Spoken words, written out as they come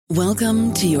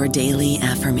Welcome to your daily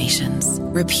affirmations.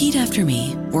 Repeat after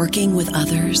me. Working with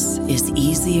others is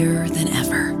easier than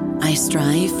ever. I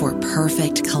strive for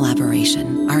perfect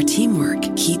collaboration. Our teamwork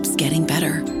keeps getting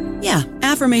better. Yeah,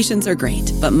 affirmations are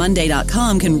great, but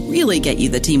Monday.com can really get you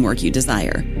the teamwork you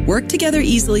desire. Work together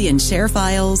easily and share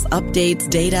files, updates,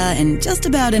 data, and just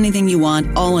about anything you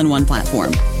want all in one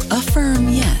platform. Affirm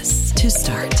yes to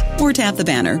start, or tap the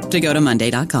banner to go to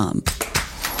Monday.com.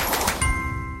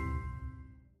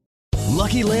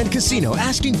 Lucky Land Casino,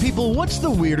 asking people, what's the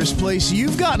weirdest place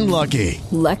you've gotten lucky?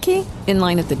 Lucky? In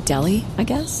line at the deli, I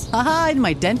guess? Aha, in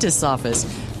my dentist's office.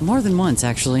 More than once,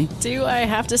 actually. Do I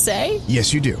have to say?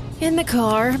 Yes, you do. In the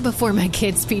car before my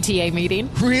kids' PTA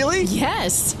meeting. Really?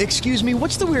 Yes. Excuse me,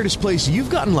 what's the weirdest place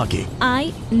you've gotten lucky?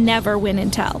 I never win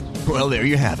and tell. Well, there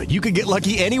you have it. You can get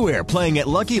lucky anywhere, playing at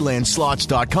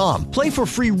LuckyLandSlots.com. Play for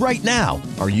free right now.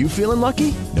 Are you feeling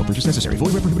lucky? No purchase necessary.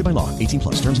 Void where prohibited by law. 18+.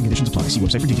 Terms and conditions apply. See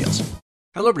website for details.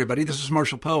 Hello, everybody. This is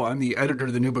Marshall Poe. I'm the editor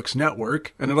of the New Books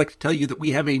Network, and I'd like to tell you that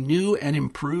we have a new and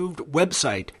improved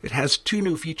website. It has 2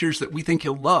 new features that we think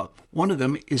you'll love. One of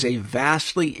them is a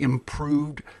vastly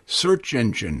improved search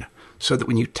engine, so that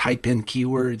when you type in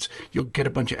keywords, you'll get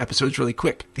a bunch of episodes really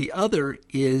quick. The other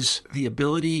is the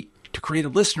ability to create a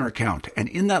listener account. And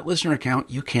in that listener account,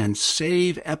 you can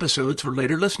save episodes for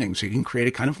later listening. So you can create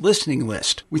a kind of listening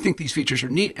list. We think these features are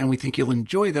neat, and we think you'll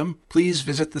enjoy them. Please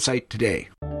visit the site today.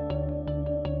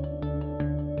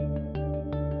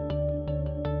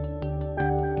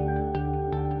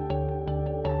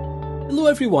 Hello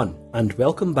everyone, and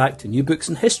welcome back to New Books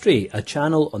in History, a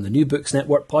channel on the New Books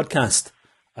Network podcast.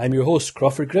 I'm your host,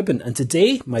 Crawford Gribben, and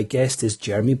today my guest is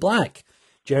Jeremy Black.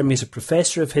 Jeremy is a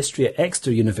Professor of History at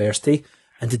Exeter University,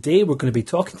 and today we're going to be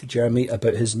talking to Jeremy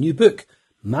about his new book,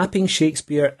 Mapping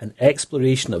Shakespeare, an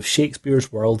Exploration of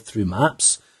Shakespeare's World Through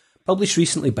Maps, published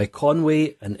recently by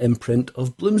Conway, an imprint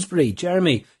of Bloomsbury.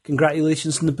 Jeremy,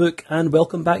 congratulations on the book, and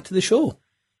welcome back to the show.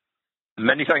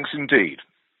 Many thanks indeed.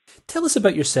 Tell us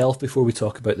about yourself before we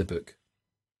talk about the book.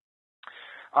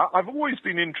 I've always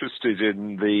been interested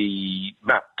in the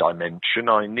map dimension.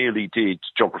 I nearly did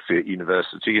geography at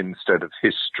university instead of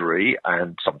history,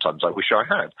 and sometimes I wish I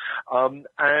had.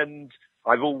 And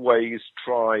I've always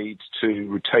tried to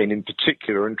retain in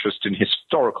particular interest in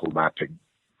historical mapping.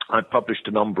 I published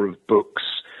a number of books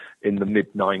in the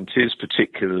mid-90s,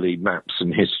 particularly Maps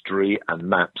and History and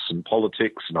Maps and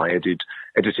Politics, and I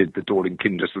edited the Dorling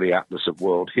Kindersley Atlas of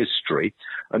World History,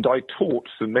 and I taught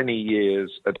for many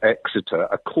years at Exeter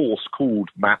a course called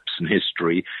Maps and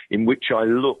History, in which I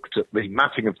looked at the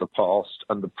mapping of the past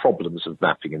and the problems of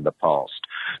mapping in the past.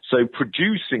 So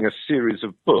producing a series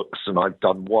of books, and I've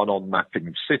done one on mapping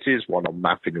of cities, one on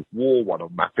mapping of war, one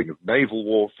on mapping of naval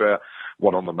warfare,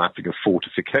 one on the mapping of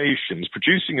fortifications,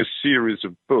 producing a series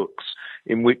of books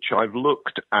in which I've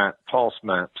looked at past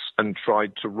maps and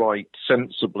tried to write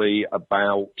sensibly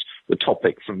about the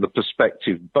topic from the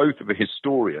perspective both of a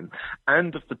historian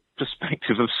and of the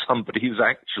perspective of somebody who's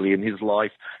actually in his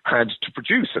life had to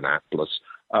produce an atlas.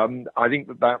 I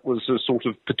think that was a sort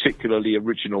of particularly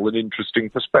original and interesting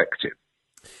perspective.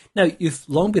 Now, you've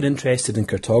long been interested in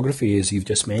cartography, as you've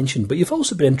just mentioned, but you've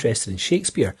also been interested in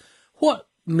Shakespeare. What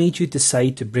made you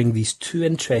decide to bring these two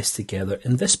interests together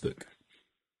in this book?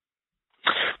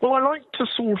 Well, I like to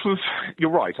sort of, you're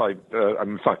right,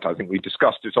 in fact, I think we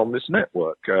discussed it on this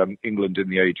network, England in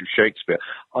the Age of Shakespeare.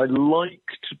 I like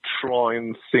to try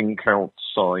and think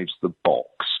outside the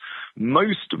box.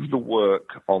 Most of the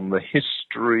work on the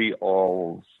history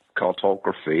of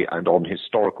cartography and on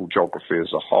historical geography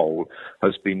as a whole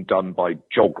has been done by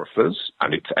geographers,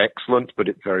 and it's excellent, but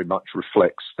it very much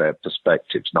reflects their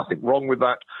perspectives. Nothing wrong with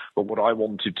that, but what I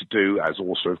wanted to do, as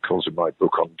also, of course, in my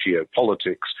book on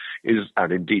geopolitics, is,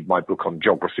 and indeed my book on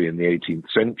geography in the 18th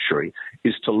century,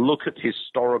 is to look at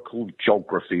historical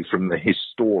geography from the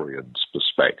historian's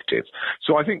perspective.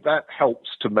 So I think that helps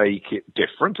to make it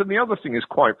different. And the other thing is,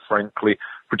 quite frankly,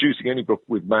 producing any book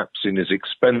with maps in is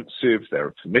expensive. There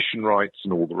are permission rights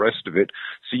and all the rest of it.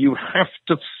 So you have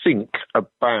to think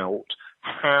about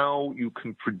how you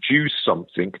can produce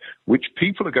something which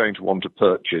people are going to want to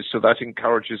purchase, so that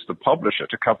encourages the publisher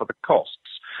to cover the costs.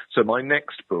 So my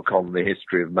next book on the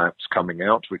history of maps coming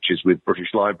out, which is with British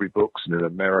Library Books and in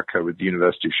America with the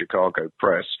University of Chicago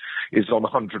Press, is on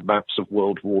 100 maps of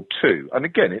World War II. And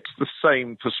again, it's the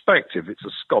same perspective. It's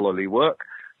a scholarly work,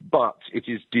 but it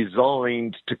is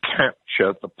designed to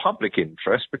capture the public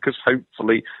interest, because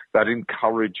hopefully that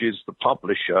encourages the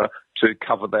publisher to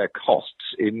cover their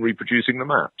costs in reproducing the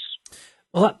maps.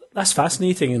 Well, that's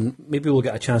fascinating, and maybe we'll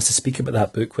get a chance to speak about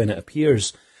that book when it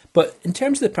appears. But in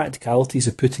terms of the practicalities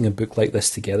of putting a book like this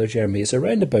together, Jeremy, it's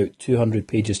around about 200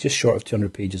 pages, just short of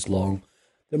 200 pages long.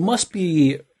 There must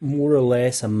be more or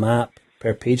less a map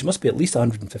per page. There must be at least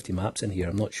 150 maps in here.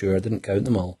 I'm not sure. I didn't count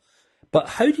them all. But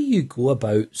how do you go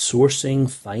about sourcing,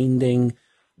 finding,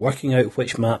 working out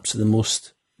which maps are the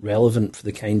most relevant for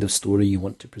the kind of story you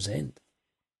want to present?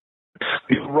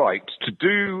 You're right. To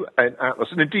do an atlas,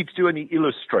 and indeed to do any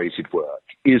illustrated work,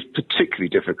 is particularly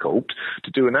difficult.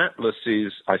 To do an atlas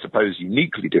is, I suppose,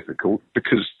 uniquely difficult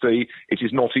because it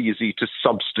is not easy to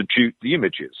substitute the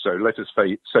images. So let us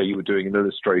say you were doing an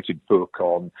illustrated book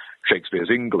on Shakespeare's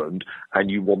England and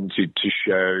you wanted to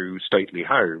show stately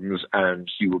homes and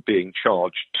you were being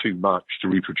charged too much to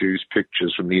reproduce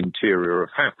pictures from the interior of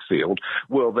Hatfield.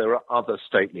 Well, there are other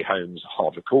stately homes,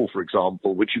 Harvard Hall, for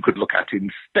example, which you could look at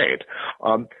instead.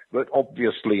 But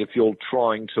obviously, if you're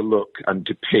trying to look and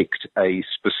depict a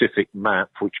specific map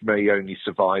which may only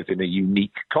survive in a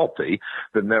unique copy,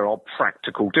 then there are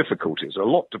practical difficulties. A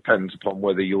lot depends upon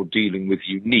whether you're dealing with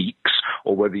uniques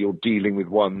or whether you're dealing with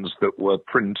ones that were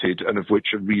printed and of which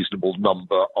a reasonable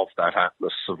number of that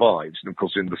atlas survives. And of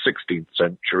course, in the 16th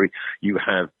century, you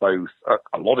have both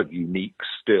a lot of uniques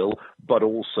still, but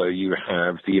also you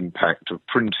have the impact of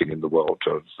printing in the world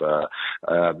of,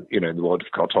 in the world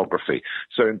of cartography.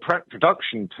 So in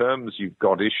production terms, you've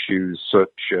got issues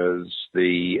such as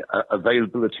the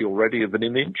availability already of an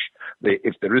image.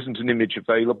 If there isn't an image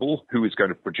available, who is going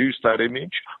to produce that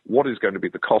image? What is going to be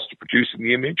the cost of producing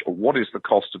the image? Or what is the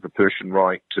cost of the Persian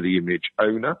right to the image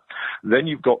owner? Then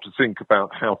you've got to think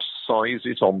about how to size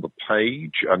it on the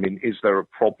page. I mean, is there a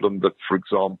problem that, for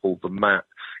example, the map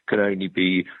can only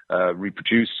be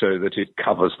reproduced so that it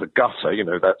covers the gutter? You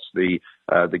know, that's the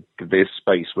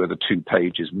space where the two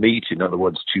pages meet. In other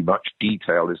words, too much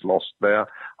detail is lost there.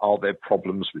 Are there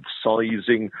problems with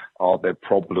sizing? Are there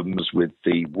problems with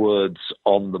the words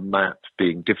on the map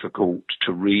being difficult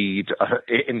to read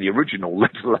in the original,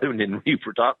 let alone in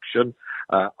reproduction?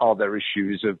 Are there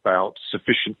issues about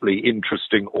sufficiently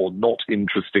interesting or not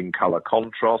interesting color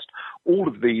contrast? All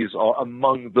of these are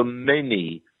among the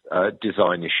many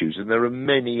design issues, and there are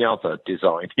many other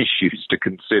design issues to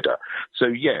consider. So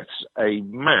yes, a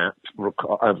map,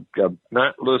 an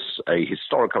atlas, a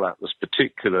historical atlas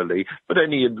particularly, but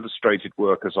any illustrated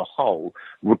work as a whole,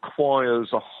 requires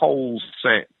a whole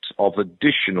set of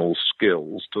additional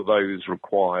skills to those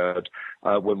required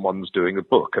when one's doing a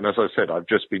book. And as I said, I've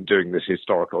just been doing this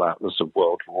historical atlas of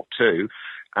World War II,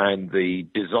 and the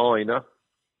designer,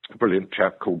 a brilliant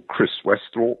chap called Chris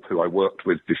Westhorpe, who I worked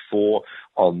with before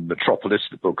on Metropolis,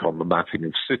 the book on the mapping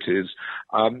of cities,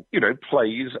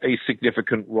 plays a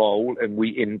significant role, and we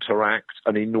interact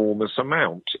an enormous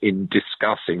amount in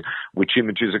discussing which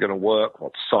images are going to work,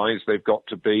 what size they've got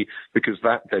to be, because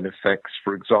that then affects,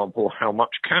 for example, how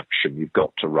much caption you've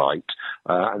got to write.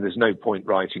 And there's no point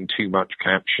writing too much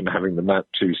caption, having the map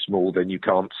too small, then you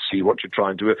can't see what you're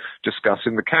trying to discuss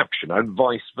in the caption, and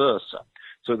vice versa.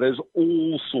 So there's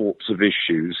all sorts of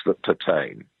issues that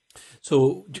pertain.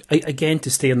 So again, to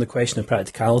stay on the question of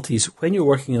practicalities, when you're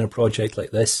working on a project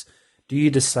like this, do you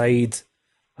decide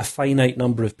a finite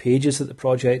number of pages that the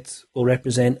project will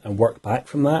represent and work back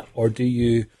from that? Or do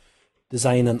you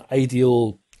design an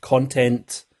ideal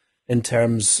content in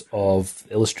terms of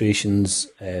illustrations,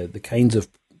 the kinds of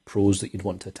prose that you'd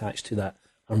want to attach to that,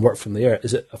 and work from there?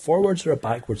 Is it a forwards or a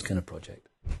backwards kind of project?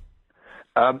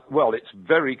 Well, it's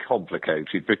very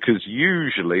complicated because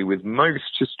usually with most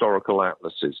historical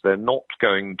atlases, they're not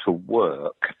going to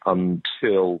work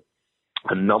until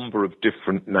a number of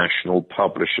different national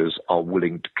publishers are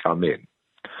willing to come in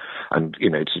and,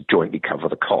 to jointly cover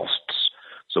the costs.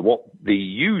 So what the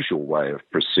usual way of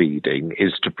proceeding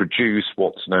is to produce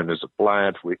what's known as a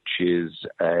blad, which is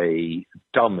a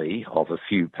dummy of a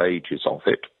few pages of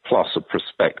it, plus a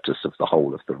prospectus of the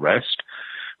whole of the rest,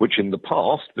 which in the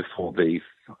past, before the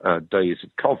days of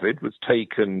COVID, was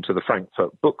taken to the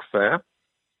Frankfurt Book Fair,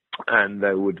 and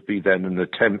there would be then an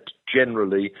attempt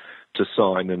generally to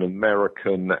sign an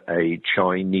American, a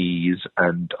Chinese,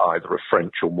 and either a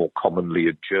French or more commonly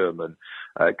a German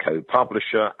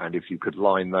co-publisher, and if you could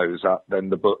line those up, then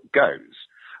the book goes.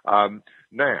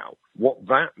 Now, what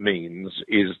that means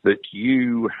is that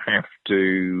you have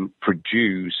to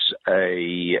produce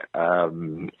a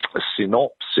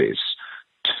synopsis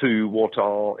to what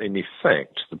are, in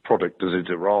effect, the product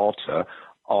desiderata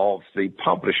of the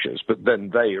publishers. But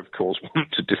then they, of course,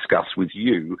 want to discuss with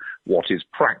you what is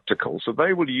practical. So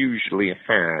they will usually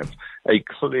have a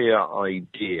clear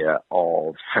idea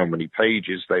of how many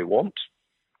pages they want,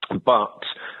 but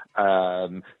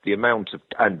the amount of,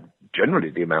 and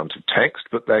generally the amount of text,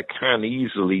 but there can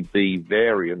easily be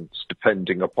variants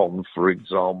depending upon, for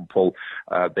example,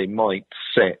 they might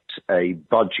set a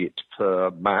budget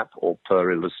per map or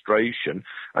per illustration,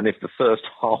 and if the first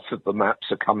half of the maps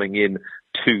are coming in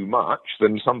too much,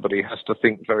 then somebody has to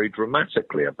think very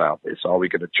dramatically about this. Are we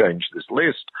going to change this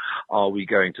list? Are we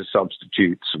going to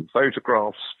substitute some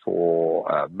photographs for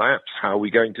maps? How are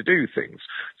we going to do things?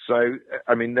 So,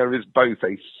 I mean, there is both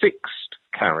a fixed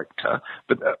character,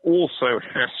 but there also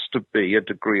has to be a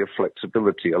degree of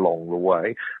flexibility along the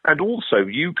way. And also,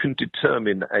 you can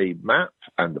determine a map,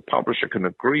 and the publisher can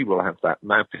agree we'll have that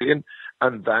map in,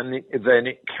 and then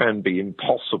it can be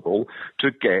impossible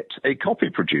to get a copy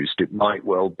produced. It might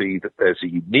well be that there's a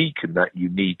unique, and that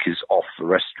unique is off the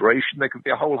restoration. There could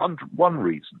be a whole 101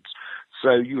 reasons.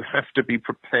 So you have to be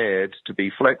prepared to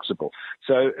be flexible.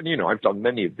 So, and you know, I've done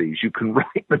many of these. You can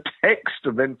write the text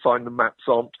and then find the maps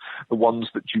aren't the ones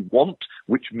that you want,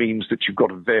 which means that you've got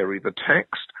to vary the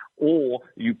text, or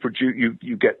you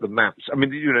get the maps. I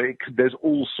mean, you know, there's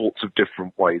all sorts of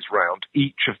different ways round.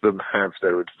 Each of them have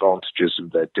their advantages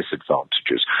and their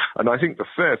disadvantages. And I think the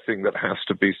fair thing that has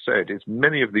to be said is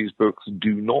many of these books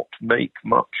do not make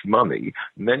much money.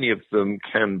 Many of them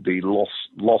can be loss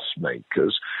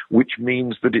makers, which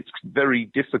means that it's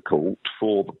very difficult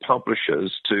for the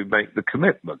publishers to make the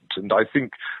commitment. And I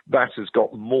think that has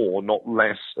got more, not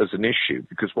less, as an issue,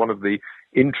 because one of the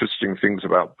interesting things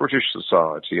about British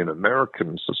society and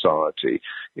American society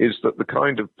is that the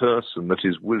kind of person that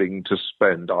is willing to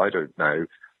spend, I don't know,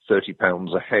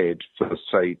 £30 a head for,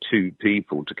 say, 2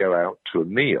 people to go out to a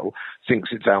meal thinks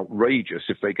it's outrageous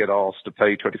if they get asked to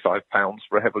pay £25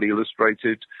 for a heavily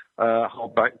illustrated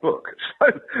hardback book.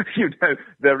 So, you know,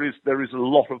 there is a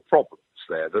lot of problems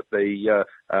there that they,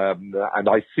 and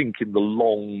I think in the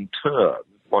long term,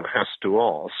 one has to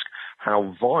ask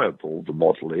how viable the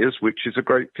model is, which is a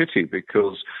great pity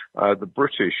because the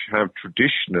British have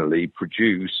traditionally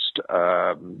produced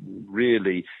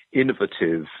really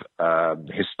innovative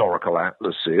historical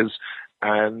atlases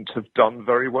and have done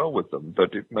very well with them.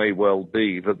 But it may well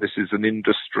be that this is an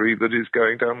industry that is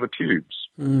going down the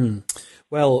tubes.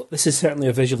 Well, this is certainly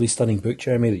a visually stunning book,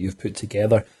 Jeremy, that you've put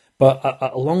together. But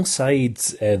alongside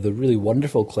the really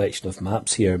wonderful collection of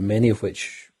maps here,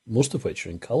 most of which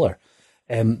are in colour,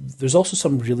 there's also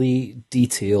some really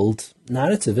detailed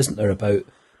narrative, isn't there, about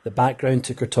the background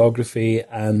to cartography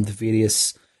and the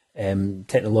various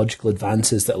technological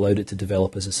advances that allowed it to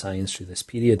develop as a science through this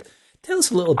period. Tell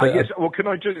us a little bit. Yes. Well, can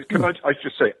I just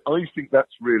say, I think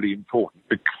that's really important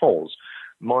because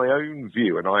my own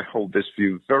view, and I hold this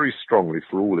view very strongly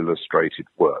for all illustrated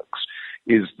works,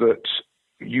 is that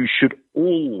you should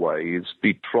always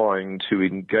be trying to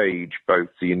engage both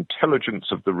the intelligence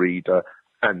of the reader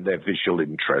and their visual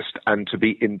interest, and to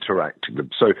be interacting them.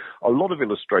 So a lot of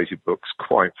illustrated books,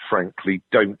 quite frankly,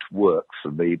 don't work for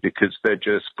me because they're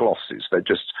just glosses. They're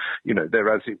just, you know,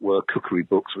 they're, as it were, cookery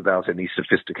books without any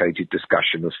sophisticated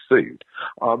discussion of food.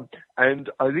 And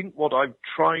I think what I've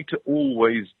tried to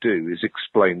always do is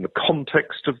explain the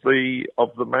context of the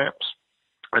maps.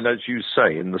 And as you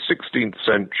say, in the 16th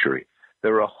century,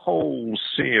 there are a whole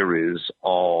series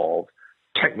of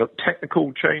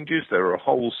technical changes. There are a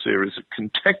whole series of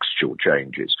contextual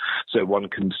changes. So one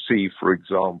can see, for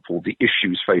example, the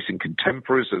issues facing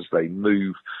contemporaries as they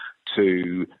move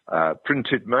to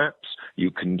printed maps.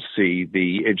 You can see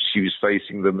the issues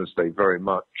facing them as they very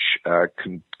much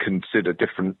consider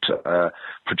different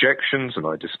projections, and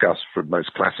I discussed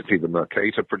most classically the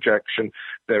Mercator projection.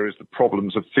 There is the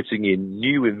problems of fitting in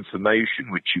new information,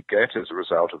 which you get as a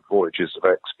result of voyages of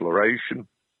exploration.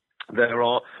 There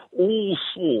are all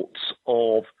sorts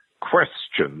of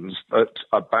questions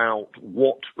about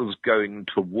what was going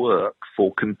to work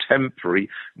for contemporary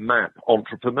map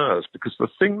entrepreneurs, because the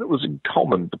thing that was in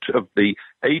common of the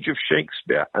age of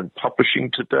Shakespeare and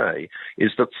publishing today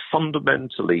is that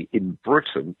fundamentally in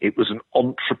Britain it was an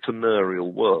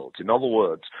entrepreneurial world. In other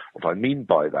words, what I mean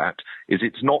by that is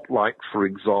it's not like, for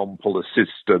example, a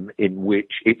system in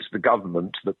which it's the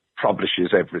government that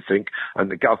publishes everything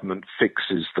and the government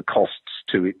fixes the costs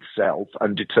to itself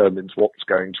and determines what's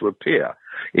going to appear.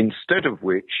 Instead of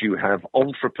which you have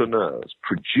entrepreneurs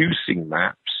producing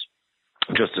maps,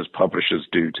 just as publishers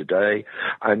do today,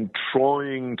 and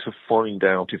trying to find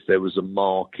out if there was a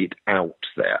market out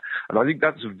there. And I think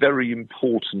that's a very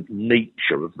important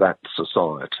nature of that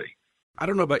society. I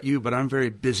don't know about you, but I'm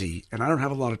very busy and I don't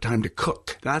have a lot of time to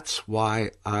cook. That's why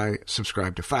I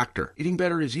subscribe to Factor. Eating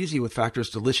better is easy with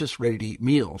Factor's delicious, ready-to-eat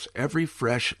meals. Every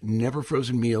fresh, never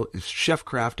frozen meal is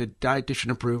chef-crafted, dietitian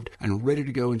approved, and ready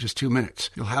to go in just 2 minutes.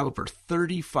 You'll have over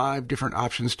 35 different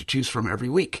options to choose from every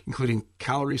week, including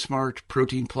Calorie Smart,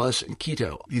 Protein Plus, and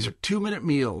Keto. These are 2-minute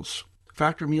meals.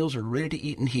 Factor meals are ready to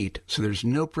eat and heat, so there's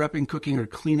no prepping, cooking, or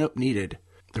cleanup needed.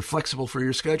 They're flexible for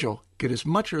your schedule. Get as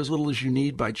much or as little as you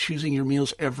need by choosing your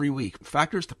meals every week.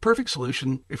 Factor is the perfect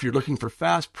solution if you're looking for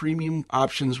fast, premium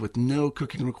options with no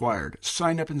cooking required.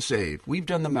 Sign up and save. We've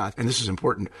done the math, and this is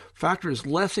important. Factor is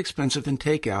less expensive than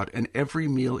takeout, and every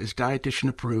meal is dietitian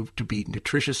approved to be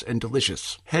nutritious and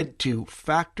delicious. Head to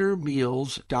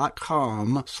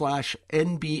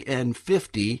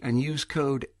factormeals.com/NBN50 and use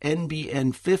code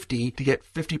NBN50 to get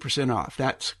 50% off.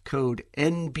 That's code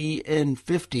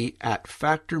NBN50 at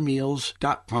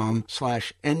factormeals.com/NBN50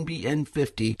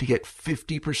 to get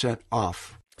 50%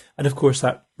 off. And of course,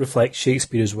 that reflects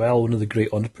Shakespeare as well, one of the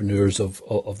great entrepreneurs of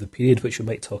the period, which we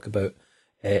might talk about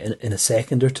in a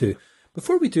second or two.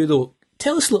 Before we do, though,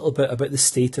 tell us a little bit about the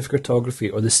state of cartography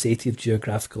or the state of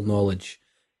geographical knowledge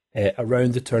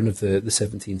around the turn of the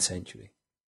 17th century.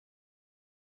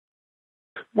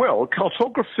 Well,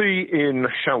 cartography in,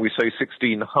 shall we say,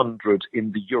 1600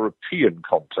 in the European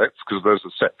context, because there's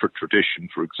a separate tradition,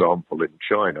 for example, in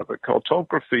China, but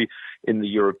cartography in the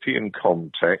European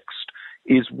context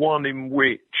is one in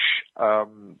which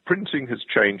printing has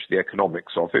changed the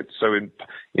economics of it. So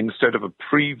instead of a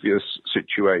previous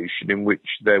situation in which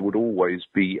there would always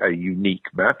be a unique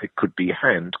map, it could be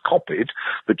hand copied,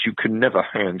 but you can never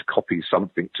hand copy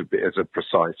something to be as a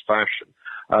precise fashion.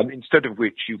 Instead of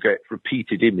which you get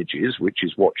repeated images, which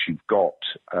is what you've got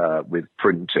with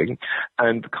printing,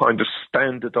 and the kind of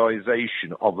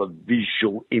standardization of a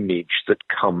visual image that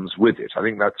comes with it. I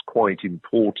think that's quite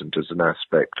important as an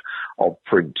aspect of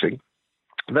printing.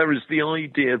 There is the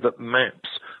idea that maps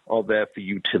are there for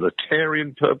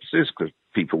utilitarian purposes, because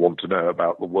people want to know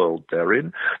about the world they're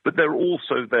in, but they're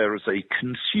also there as a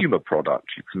consumer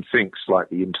product. You can think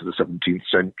slightly into the 17th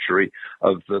century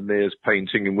of Vermeer's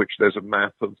painting, in which there's a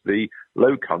map of the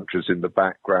Low Countries in the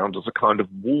background as a kind of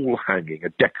wall hanging, a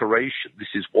decoration.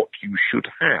 This is what you should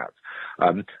have.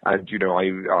 And, you know,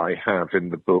 I have in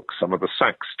the book some of the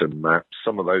Saxton maps.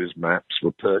 Some of those maps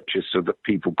were purchased so that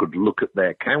people could look at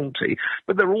their county,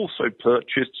 but they're also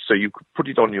purchased so you could put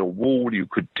it on your wall, you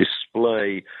could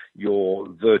display your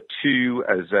virtue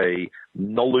as a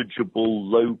knowledgeable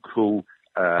local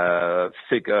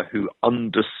figure who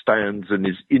understands and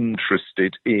is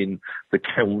interested in the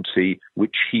county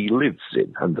which he lives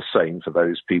in, and the same for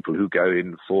those people who go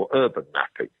in for urban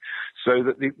mapping. So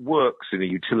that it works in a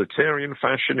utilitarian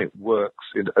fashion, it works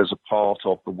as a part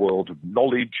of the world of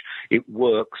knowledge, it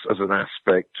works as an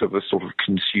aspect of a sort of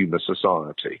consumer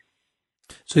society.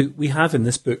 So we have in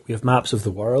this book, we have maps of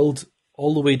the world,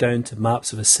 all the way down to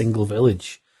maps of a single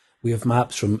village. We have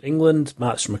maps from England,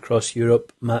 maps from across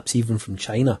Europe, maps even from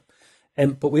China.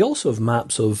 But we also have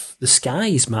maps of the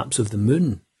skies, maps of the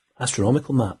moon,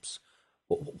 astronomical maps.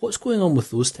 What's going on with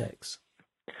those texts?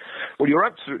 Well, you're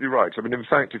absolutely right. I mean, in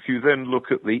fact, if you then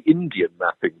look at the Indian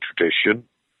mapping tradition,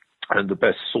 and the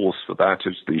best source for that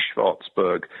is the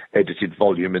Schwarzberg edited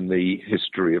volume in the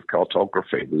History of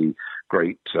Cartography, the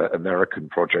great American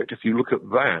project. If you look at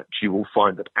that, you will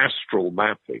find that astral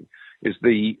mapping is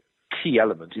the key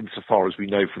element insofar as we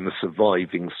know from the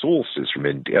surviving sources from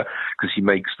India, because he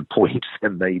makes the point there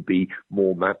may be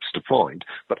more maps to find.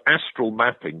 But astral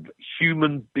mapping,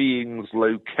 human beings'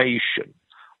 location,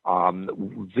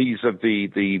 vis-a-vis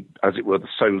the, as it were, the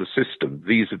solar system,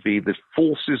 vis-a-vis the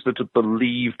forces that are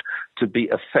believed to be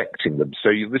affecting them. So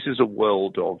this is a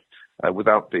world of,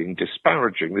 without being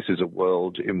disparaging, this is a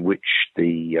world in which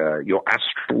your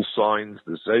astral signs,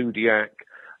 the zodiac,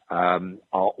 are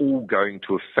all going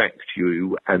to affect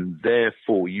you, and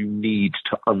therefore you need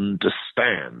to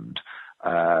understand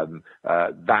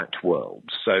that world.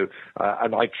 So,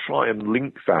 and I try and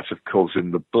link that, of course,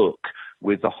 in the book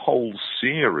with a whole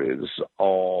series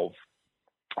of,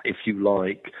 if you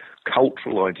like,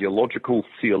 cultural, ideological,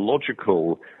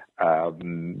 theological,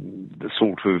 the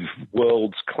sort of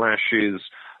worlds clashes,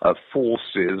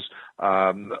 forces,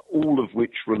 all of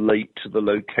which relate to the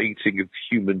locating of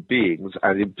human beings,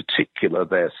 and in particular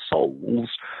their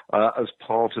souls, as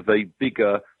part of a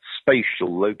bigger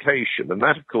spatial location. And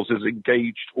that, of course, is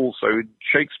engaged also in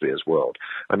Shakespeare's world.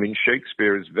 I mean,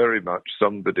 Shakespeare is very much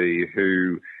somebody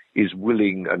who is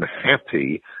willing and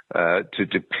happy to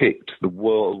depict the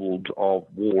world of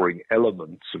warring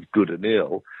elements of good and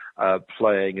ill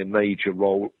playing a major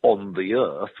role on the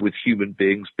earth, with human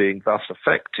beings being thus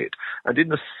affected. And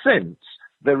in a sense,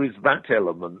 there is that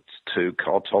element to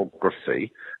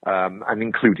cartography, and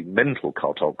including mental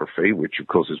cartography, which of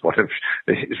course is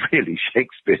is really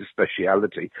Shakespeare's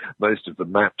speciality. Most of the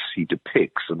maps he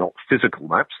depicts are not physical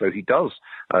maps, though he does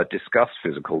discuss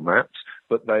physical maps,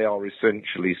 but they are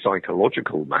essentially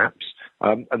psychological maps.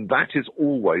 And that is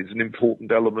always an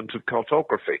important element of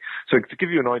cartography. So to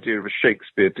give you an idea of a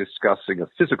Shakespeare discussing a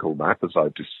physical map, as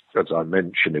I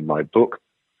mention in my book,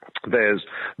 there's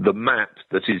the map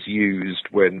that is used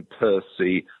when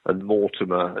Percy and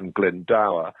Mortimer and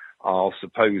Glendower are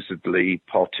supposedly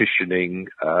partitioning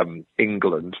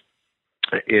England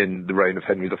in the reign of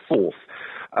Henry IV.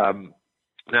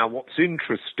 Now, what's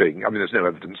interesting, I mean, there's no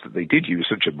evidence that they did use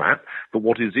such a map, but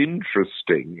what is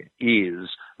interesting is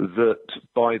that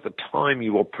by the time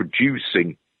you are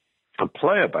producing a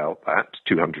play about that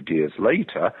 200 years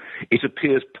later, it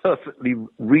appears perfectly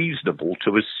reasonable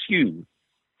to assume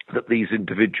that these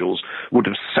individuals would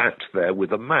have sat there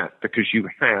with a map, because you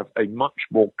have a much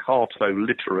more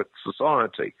carto-literate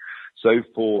society. So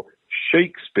for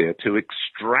Shakespeare to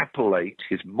extrapolate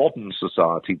his modern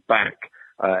society back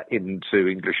into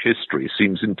English history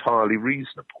seems entirely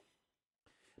reasonable.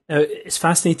 Now, it's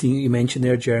fascinating you mentioned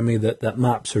there, Jeremy, that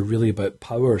maps are really about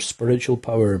power, spiritual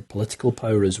power, political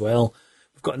power as well.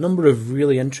 We've got a number of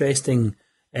really interesting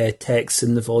texts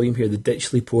in the volume here. The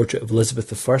Ditchley portrait of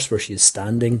Elizabeth I, where she is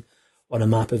standing on a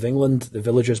map of England, the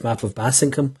Villagers' map of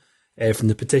Bassingham from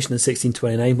the petition of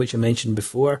 1629, which I mentioned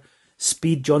before.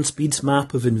 John Speed's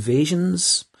map of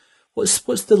invasions. What's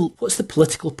the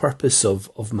political purpose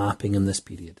of mapping in this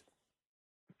period?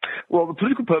 Well, the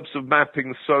political purpose of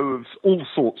mapping serves all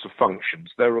sorts of functions.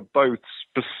 There are both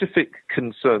specific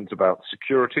concerns about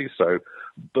security. So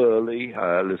Burleigh,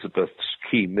 Elizabeth's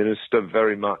key minister,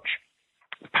 very much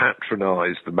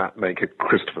patronised the mapmaker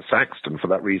Christopher Saxton for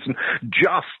that reason,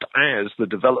 just as the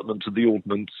development of the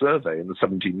Ordnance Survey in the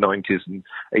 1790s and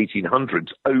 1800s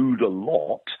owed a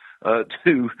lot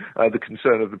to the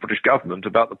concern of the British government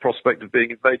about the prospect of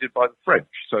being invaded by the French.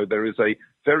 So there is a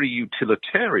very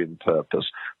utilitarian purpose,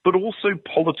 but also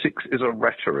politics is a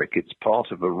rhetoric. It's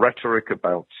part of a rhetoric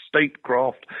about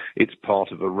statecraft. It's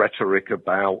part of a rhetoric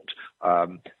about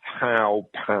how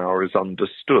power is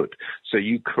understood. So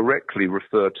you correctly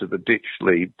refer to the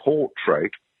Ditchley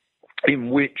portrait, in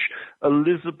which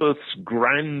Elizabeth's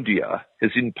grandeur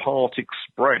is in part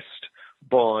expressed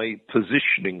by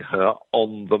positioning her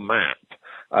on the map.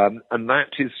 And that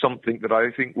is something that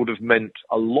I think would have meant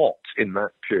a lot in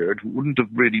that period. It wouldn't have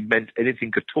really meant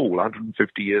anything at all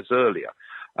 150 years earlier.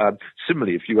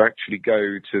 Similarly, if you actually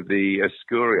go to the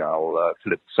Escurial,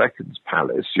 Philip II's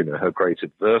palace, her great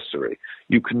adversary,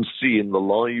 you can see in the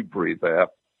library there,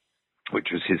 which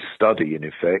was his study in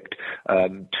effect,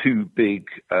 two big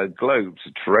globes,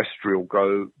 a terrestrial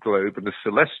globe and a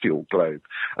celestial globe.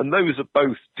 And those are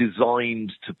both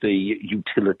designed to be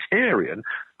utilitarian,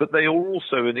 but they are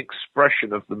also an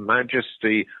expression of the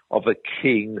majesty of a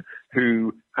king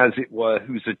who, as it were,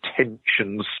 whose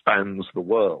attention spans the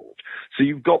world. So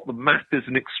you've got the map as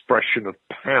an expression of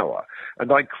power.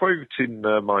 And I quote in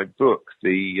my book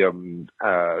the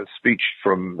speech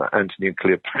from Antony and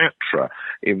Cleopatra,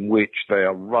 in which they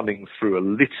are running through a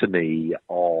litany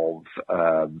of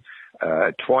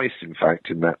twice, in fact,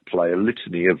 in that play, a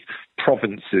litany of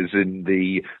provinces in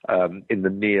the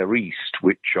Near East,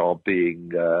 which are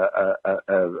being,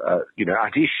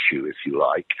 at issue, if you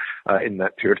like, in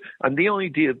that period. And the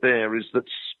idea there is that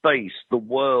space, the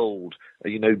world,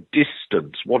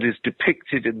 distance, what is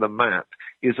depicted in the map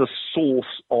is a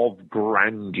source of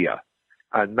grandeur.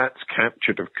 And that's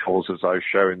captured, of course, as I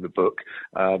show in the book,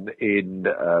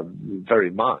 very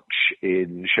much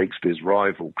in Shakespeare's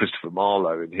rival, Christopher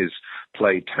Marlowe, in his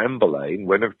play Tamburlaine,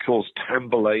 when, of course,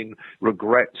 Tamburlaine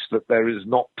regrets that there is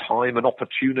not time and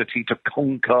opportunity to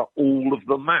conquer all of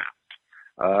the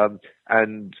map.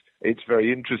 And it's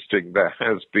very interesting. There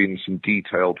has been some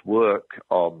detailed work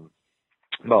on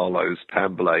Marlowe's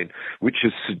Tamburlaine, which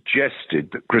has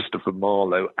suggested that Christopher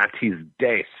Marlowe, at his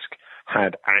desk,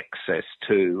 had access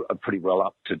to a pretty well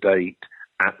up-to-date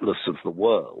atlas of the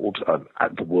world,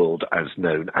 at the world as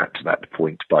known at that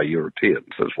point by Europeans,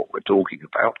 that's what we're talking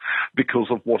about, because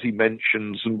of what he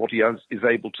mentions and what he is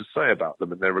able to say about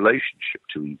them and their relationship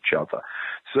to each other.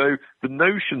 So the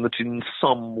notion that in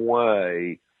some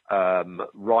way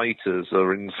writers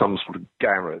are in some sort of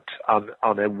garret,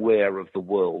 unaware of the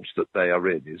world that they are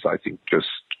in, is, I think, just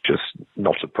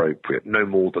not appropriate, no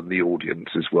more than the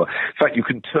audiences were. In fact, you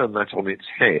can turn that on its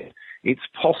head it's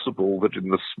possible that in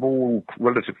the small,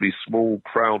 relatively small,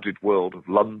 crowded world of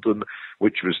London,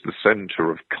 which was the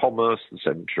centre of commerce, the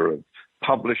centre of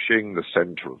publishing, the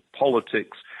centre of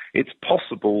politics, it's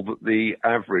possible that the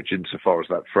average, insofar as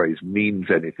that phrase means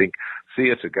anything,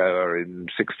 theatre goer in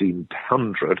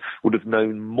 1600 would have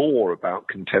known more about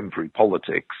contemporary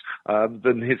politics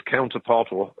than his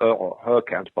counterpart or her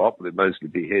counterpart, but it mostly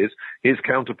be his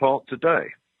counterpart today.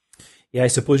 Yeah, I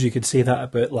suppose you could say that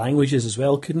about languages as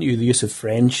well, couldn't you? The use of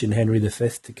French in Henry V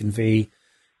to convey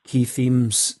key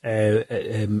themes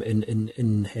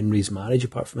in Henry's marriage,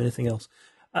 apart from anything else.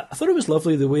 I thought it was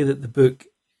lovely the way that the book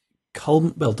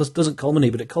doesn't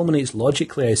culminate, but it culminates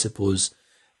logically, I suppose,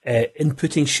 in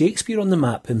putting Shakespeare on the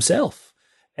map himself.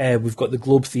 We've got the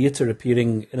Globe Theatre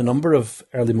appearing in a number of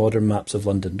early modern maps of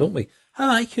London, don't we?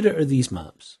 How accurate are these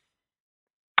maps?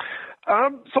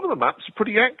 Some of the maps are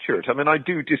pretty accurate. I mean, I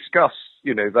do discuss,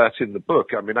 that in the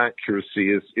book. I mean,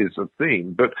 accuracy is a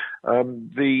theme, but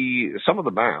some of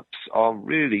the maps are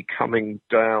really coming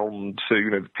down to,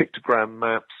 the pictogram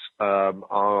maps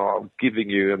are giving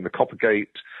you, and the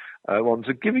Coppergate ones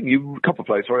are giving you,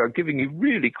 Copperplate, sorry, are giving you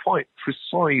really quite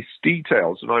precise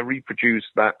details. And I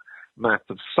reproduced that map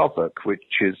of Southwark,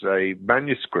 which is a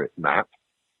manuscript map,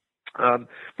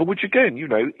 but which again,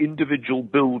 individual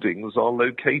buildings are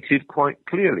located quite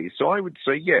clearly. So I would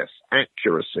say yes,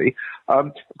 accuracy.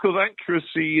 Because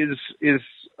accuracy is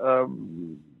I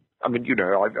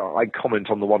comment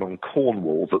on the one on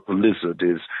Cornwall that the lizard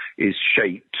is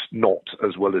shaped not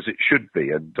as well as it should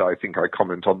be, and I think I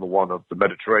comment on the one of the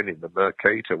Mediterranean, the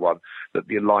Mercator one, that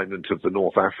the alignment of the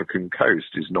North African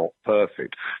coast is not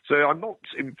perfect. So I'm not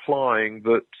implying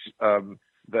that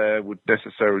there would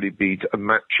necessarily be a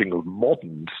matching of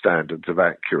modern standards of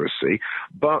accuracy,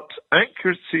 but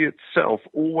accuracy itself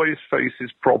always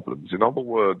faces problems. In other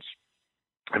words,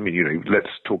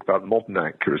 let's talk about modern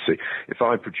accuracy. If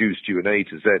I produced you an A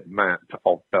to Z map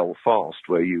of Belfast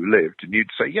where you lived, and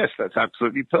you'd say, yes, that's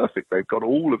absolutely perfect. They've got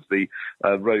all of the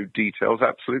road details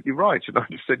absolutely right. And I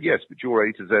just said, yes, but your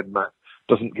A to Z map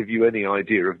doesn't give you any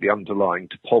idea of the underlying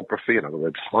topography, in other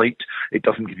words, height. It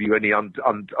doesn't give you any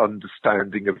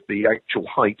understanding of the actual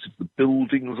height of the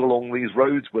buildings along these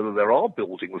roads, whether there are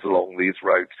buildings along these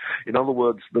roads. In other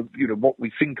words, what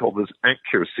we think of as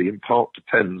accuracy in part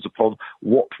depends upon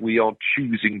what we are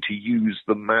choosing to use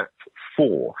the map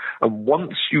for. And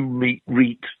once you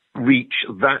reach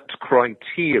that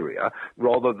criteria,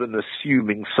 rather than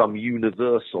assuming some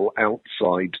universal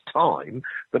outside time,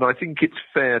 then I think it's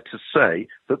fair to say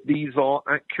that these are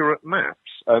accurate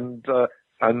maps. And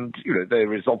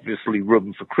there is obviously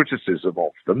room for criticism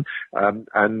of them,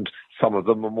 and some of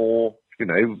them are more,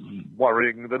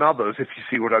 worrying than others, if you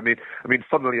see what I mean. I mean,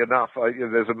 funnily enough,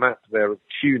 there's a map there of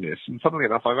Tunis, and funnily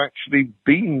enough, I've actually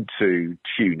been to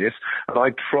Tunis, and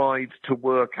I tried to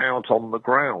work out on the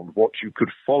ground what you could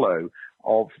follow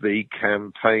of the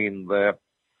campaign there.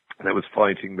 There was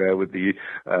fighting there with the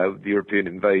European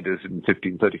invaders in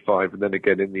 1535, and then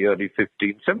again in the early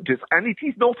 1570s, and it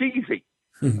is not easy.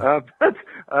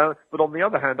 But on the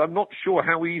other hand, I'm not sure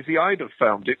how easy I'd have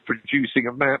found it producing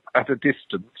a map at a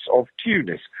distance of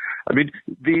Tunis. I mean,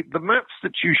 the maps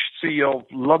that you see of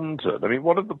London, I mean,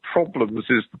 one of the problems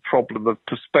is the problem of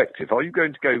perspective. Are you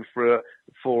going to go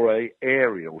for a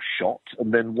aerial shot,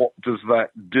 and then what does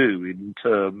that do in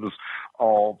terms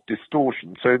of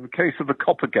distortion? So in the case of the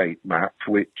Coppergate map,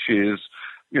 which is,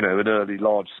 an early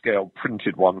large-scale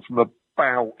printed one from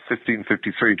about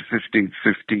 1553 to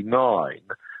 1559,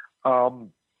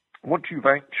 what you've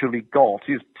actually got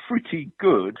is pretty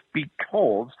good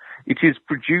because it is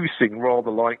producing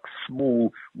rather like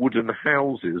small wooden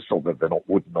houses, although they're not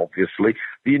wooden, obviously,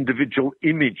 the individual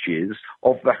images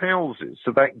of the houses.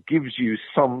 So that gives you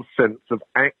some sense of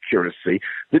accuracy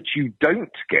that you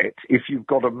don't get if you've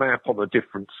got a map on a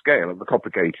different scale. And the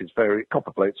Copperplate is a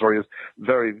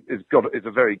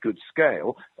very good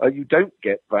scale. You don't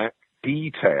get that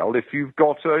detail if you've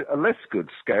got a less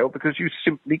good scale, because you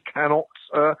simply cannot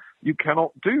do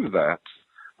that.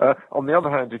 On the other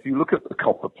hand, if you look at the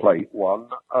Copperplate one,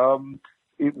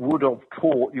 it would have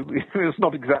caught you. It's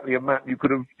not exactly a map you could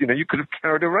have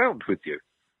carried around with you.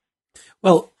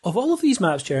 Well, of all of these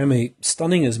maps, Jeremy,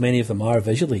 stunning as many of them are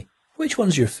visually, which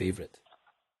one's your favourite?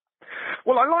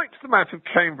 Well, I liked the map of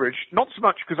Cambridge, not so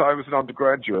much because I was an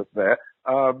undergraduate there,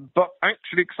 but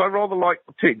actually because I rather liked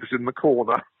the pigs in the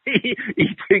corner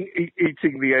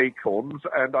eating the acorns,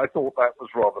 and I thought that was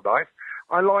rather nice.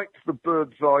 I liked the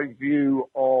bird's eye view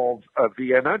of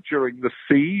Vienna during the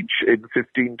siege in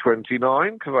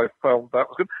 1529 because I found that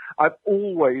was good. I've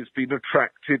always been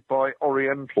attracted by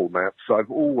Oriental maps. I've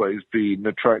always been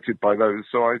attracted by those.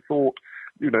 So I thought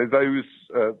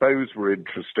those were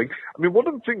interesting. I mean, one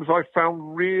of the things I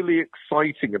found really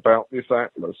exciting about this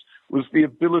atlas was the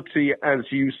ability,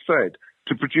 as you said,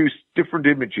 to produce different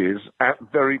images at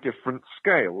very different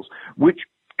scales, which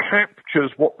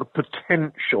captures what the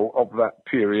potential of that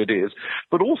period is,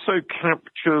 but also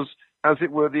captures, as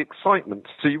it were, the excitement.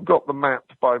 So you've got the map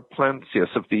by Plancius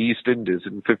of the East Indies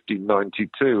in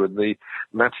 1592 and the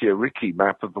Matteo Ricci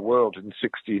map of the world in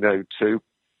 1602,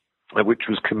 which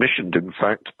was commissioned, in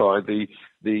fact, by the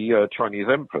Chinese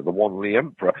emperor, the Wanli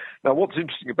emperor. Now, what's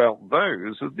interesting about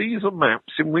those are these are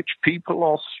maps in which people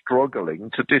are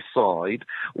struggling to decide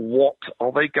what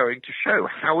are they going to show.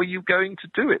 How are you going to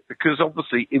do it? Because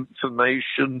obviously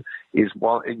information is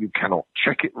one, and you cannot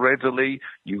check it readily.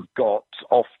 You've got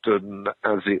often,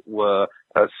 as it were,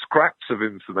 scraps of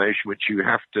information which you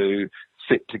have to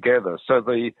sit together. So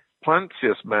the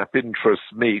Plancius map interests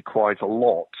me quite a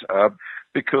lot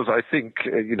because I think,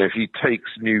 if he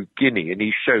takes New Guinea and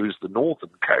he shows the northern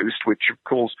coast, which of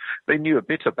course they knew a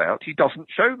bit about, he doesn't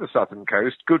show the southern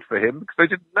coast. Good for him, because they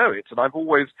didn't know it. And I've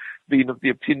always been of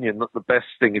the opinion that the best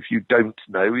thing, if you don't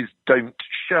know, is don't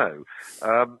show.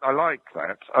 I like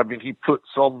that. I mean, he puts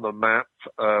on the map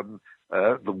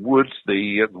the woods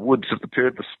of the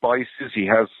period, the spices. He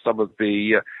has some of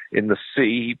the, in the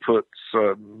sea, he puts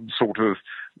sort of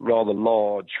rather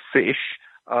large fish.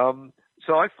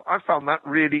 So I found that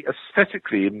really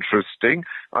aesthetically interesting.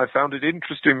 I found it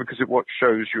interesting because it what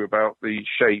shows you about the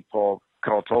shape of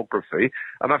cartography.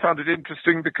 And I found it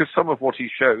interesting because some of what he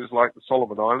shows, like the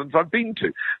Solomon Islands, I've been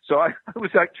to. So I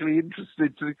was actually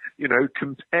interested to,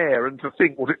 compare and to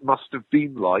think what it must have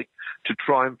been like to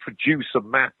try and produce a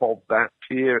map of that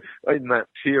in that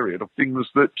period of things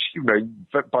that,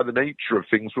 by the nature of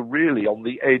things, were really on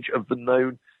the edge of the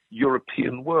known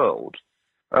European world.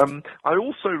 I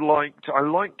also liked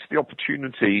the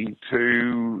opportunity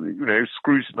to,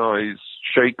 scrutinize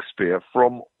Shakespeare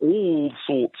from all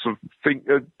sorts of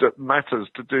matters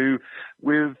to do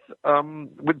with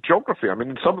geography. I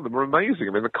mean, some of them are amazing.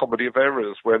 I mean, the Comedy of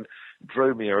Errors, when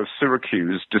Dromio of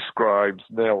Syracuse describes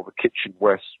Nell, the kitchen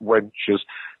wench, as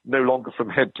no longer from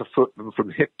head to foot than from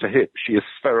hip to hip. She is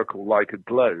spherical like a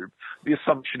globe. The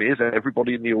assumption is that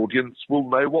everybody in the audience will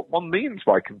know what one means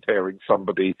by comparing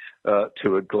somebody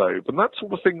to a globe. And that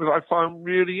sort of thing that I found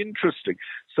really interesting.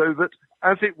 So that,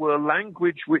 as it were,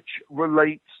 language which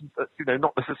relates,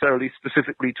 not necessarily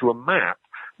specifically to a map,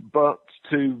 but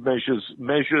to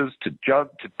measures, to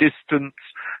distance,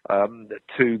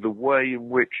 to the way in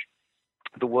which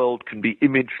the world can be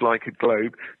imaged like a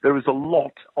globe. There is a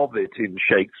lot of it in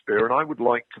Shakespeare, and I would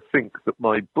like to think that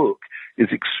my book is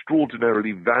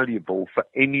extraordinarily valuable for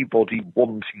anybody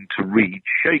wanting to read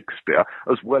Shakespeare,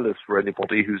 as well as for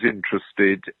anybody who's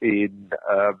interested in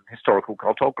historical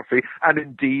cartography, and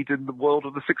indeed in the world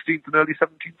of the 16th and early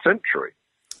 17th century.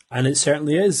 And it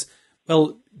certainly is.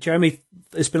 Well, Jeremy,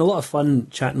 it's been a lot of fun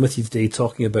chatting with you today,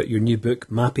 talking about your new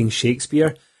book, Mapping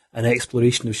Shakespeare, an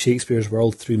exploration of Shakespeare's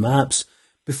world through maps.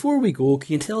 Before we go,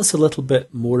 can you tell us a little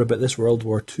bit more about this World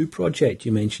War II project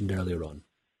you mentioned earlier on?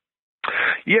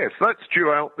 Yes, that's due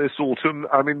out this autumn.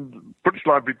 I mean, British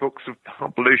Library Books have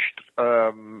published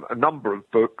a number of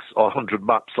books, 100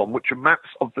 maps on, which are maps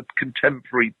of the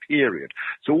contemporary period.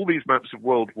 So all these maps of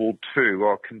World War II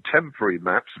are contemporary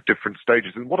maps of different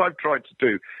stages. And what I've tried to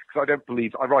do, because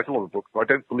I write a lot of books, but I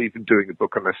don't believe in doing a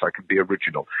book unless I can be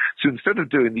original. So instead of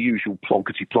doing the usual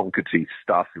plonkety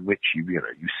stuff in which you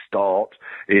start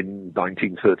in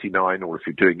 1939, or if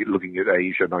you're looking at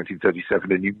Asia,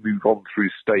 1937, and you move on through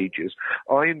stages,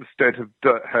 I instead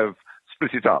have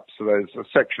split it up. So there's a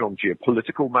section on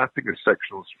geopolitical mapping, a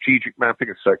section on strategic mapping,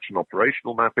 a section on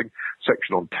operational mapping, a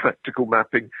section on tactical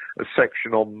mapping, a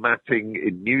section on mapping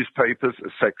in newspapers, a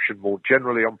section more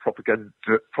generally on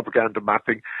propaganda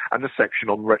mapping, and a section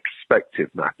on retrospective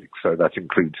mapping. So that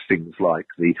includes things like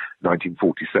the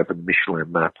 1947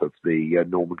 Michelin map of the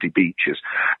Normandy beaches.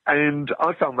 And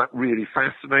I found that really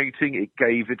fascinating. It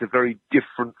gave it a very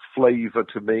different flavour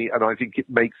to me, and I think it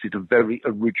makes it a very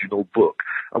original book.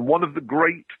 And one of the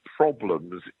great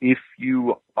problems, if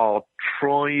you are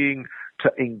trying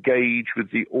to engage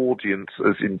with the audience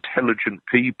as intelligent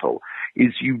people,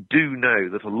 is you do know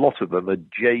that a lot of them are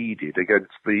jaded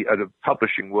against the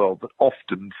publishing world that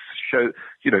often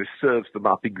serves them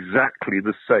up exactly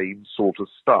the same sort of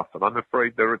stuff. And I'm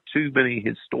afraid there are too many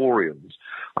historians,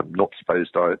 I'm not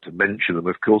supposed to mention them,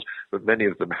 of course, but many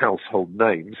of them household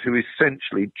names, who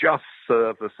essentially just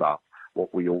serve us up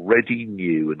what we already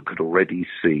knew and could already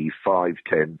see 5,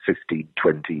 10, 15,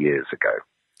 20 years ago.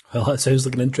 Well, that sounds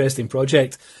like an interesting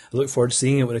project. I look forward to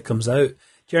seeing it when it comes out.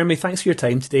 Jeremy, thanks for your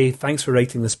time today. Thanks for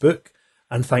writing this book.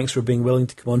 and thanks for being willing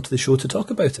to come onto the show to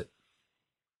talk about it.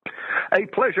 A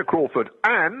pleasure, Crawford.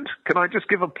 And can I just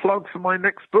give a plug for my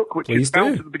next book, which is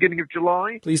out at the beginning of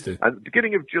July? Please do. At the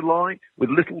beginning of July, with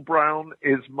Little Brown,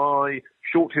 is my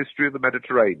short history of the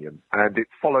Mediterranean. And it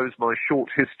follows my short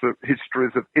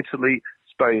histories of Italy,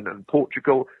 Spain, and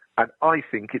Portugal. And I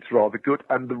think it's rather good.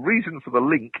 And the reason for the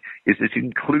link is it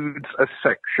includes a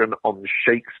section on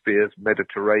Shakespeare's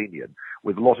Mediterranean,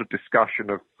 with a lot of discussion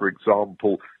of, for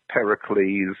example,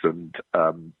 Pericles and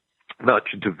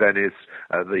Merchant of Venice,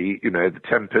 the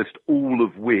Tempest, all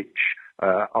of which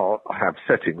have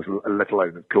settings, let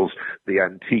alone, of course, the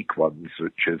antique ones,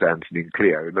 such as Antony and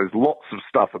Cleo. And there's lots of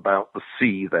stuff about the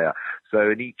sea there.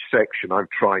 So in each section, I've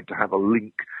tried to have a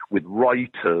link with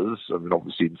writers. I mean,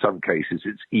 obviously, in some cases,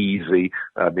 it's easy.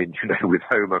 With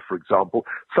Homer, for example.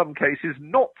 Some cases,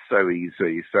 not so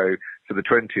easy. So for the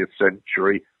 20th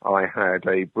century, I had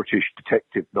a British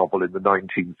detective novel in the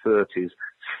 1930s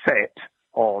set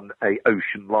on a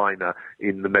ocean liner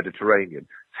in the Mediterranean.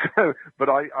 So, but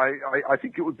I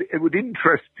think it would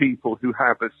interest people who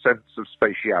have a sense of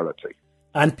spatiality.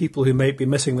 And people who might be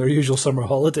missing their usual summer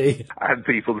holiday. And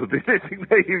people who have been missing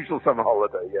their usual summer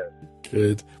holiday, yes.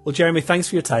 Good. Well, Jeremy, thanks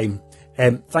for your time.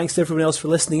 Thanks to everyone else for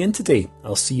listening in today.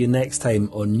 I'll see you next time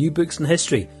on New Books in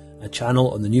History, a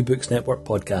channel on the New Books Network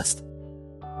podcast.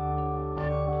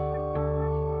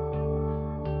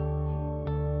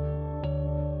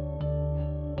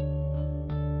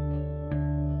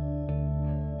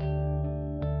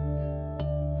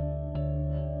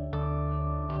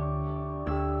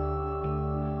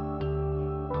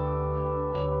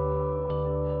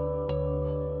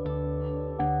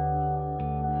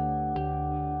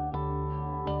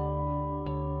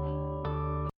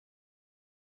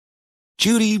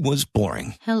 Judy was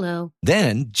boring. Hello.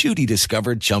 Then Judy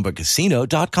discovered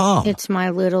ChumbaCasino.com. It's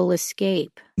my little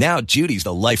escape. Now Judy's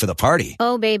the life of the party.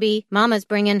 Oh, baby, mama's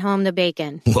bringing home the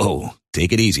bacon. Whoa,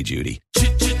 take it easy, Judy.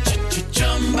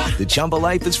 The Chumba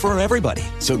life is for everybody.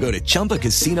 So go to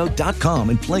ChumbaCasino.com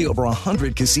and play over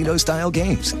 100 casino-style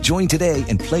games. Join today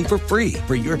and play for free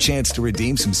for your chance to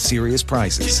redeem some serious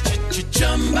prizes.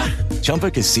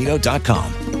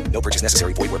 ChumbaCasino.com. No purchase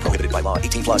necessary. Void where prohibited by law.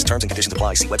 18+ terms and conditions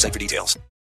apply. See website for details.